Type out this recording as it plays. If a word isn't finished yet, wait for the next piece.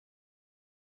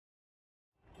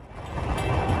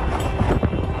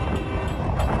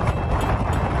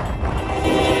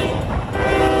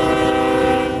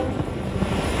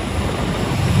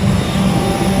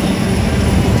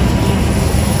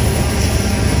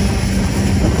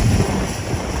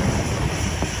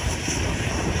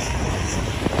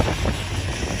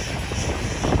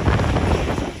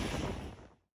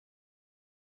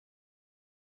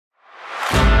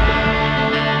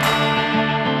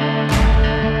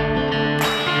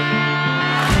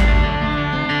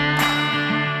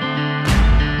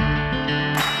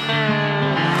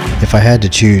If I had to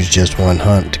choose just one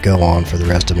hunt to go on for the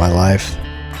rest of my life,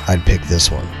 I'd pick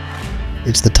this one.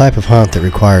 It's the type of hunt that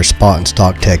requires spot and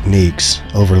stalk techniques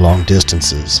over long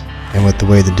distances, and with the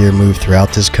way the deer move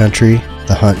throughout this country,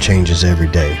 the hunt changes every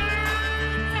day.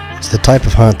 It's the type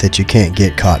of hunt that you can't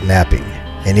get caught napping,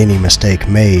 and any mistake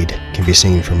made can be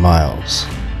seen for miles.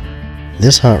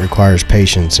 This hunt requires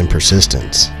patience and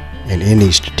persistence, and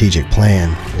any strategic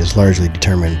plan is largely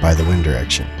determined by the wind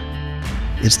direction.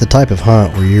 It's the type of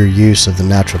hunt where your use of the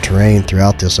natural terrain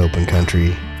throughout this open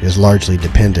country is largely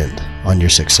dependent on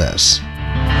your success.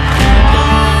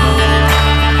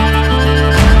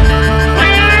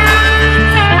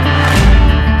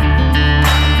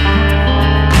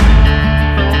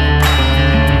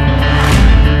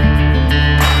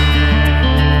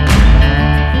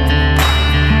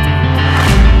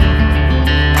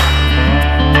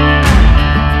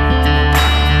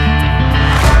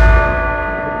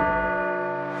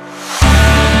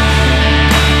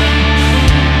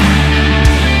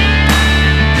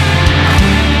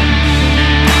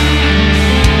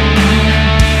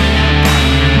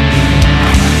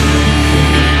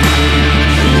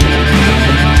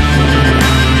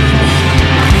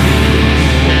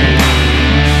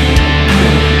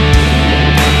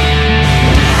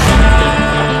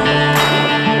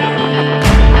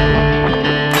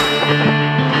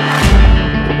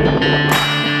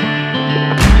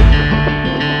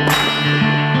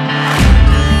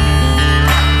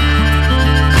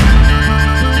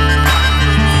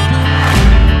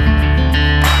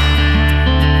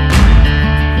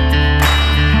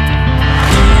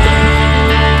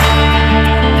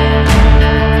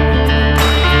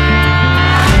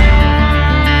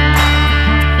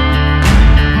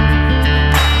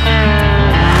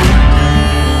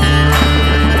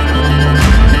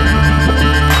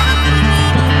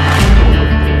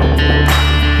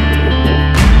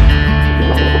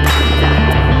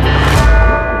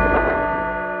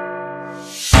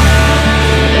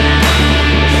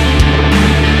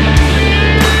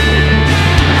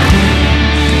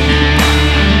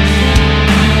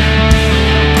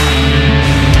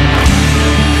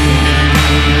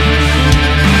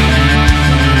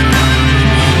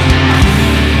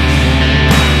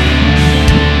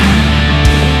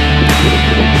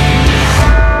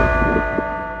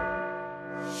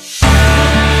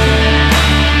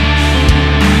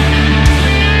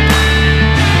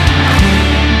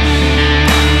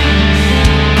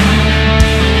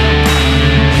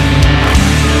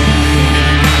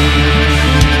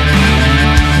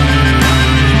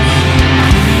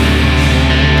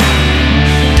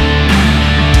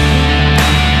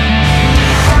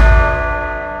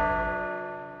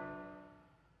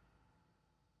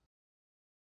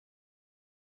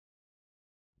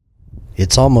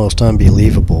 It's almost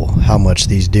unbelievable how much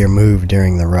these deer move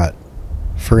during the rut.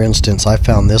 For instance, I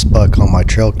found this buck on my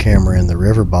trail camera in the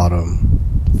river bottom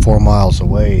 4 miles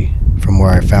away from where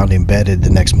I found him bedded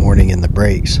the next morning in the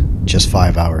breaks just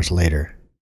 5 hours later.